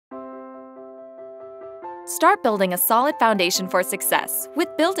Start building a solid foundation for success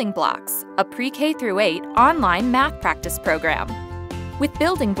with Building Blocks, a pre-K through 8 online math practice program. With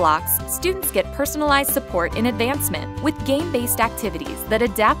Building Blocks, students get personalized support in advancement with game-based activities that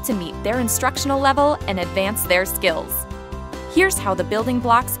adapt to meet their instructional level and advance their skills. Here's how the Building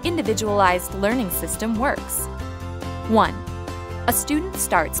Blocks individualized learning system works. 1. A student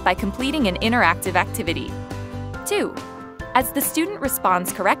starts by completing an interactive activity. 2. As the student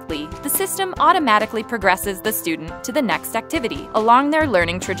responds correctly, the system automatically progresses the student to the next activity along their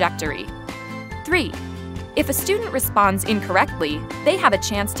learning trajectory. 3. If a student responds incorrectly, they have a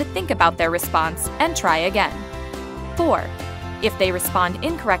chance to think about their response and try again. 4. If they respond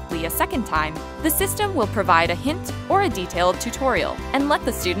incorrectly a second time, the system will provide a hint or a detailed tutorial and let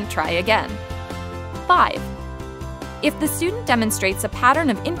the student try again. 5. If the student demonstrates a pattern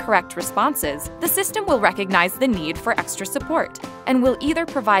of incorrect responses, the system will recognize the need for extra support and will either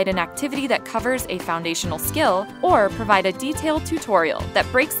provide an activity that covers a foundational skill or provide a detailed tutorial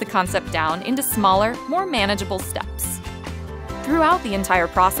that breaks the concept down into smaller, more manageable steps. Throughout the entire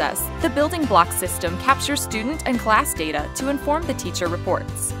process, the Building Blocks system captures student and class data to inform the teacher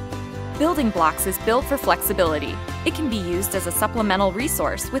reports. Building Blocks is built for flexibility. It can be used as a supplemental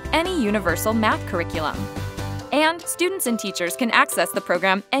resource with any universal math curriculum. And students and teachers can access the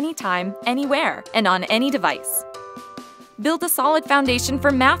program anytime, anywhere, and on any device. Build a solid foundation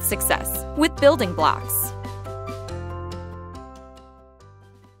for math success with Building Blocks.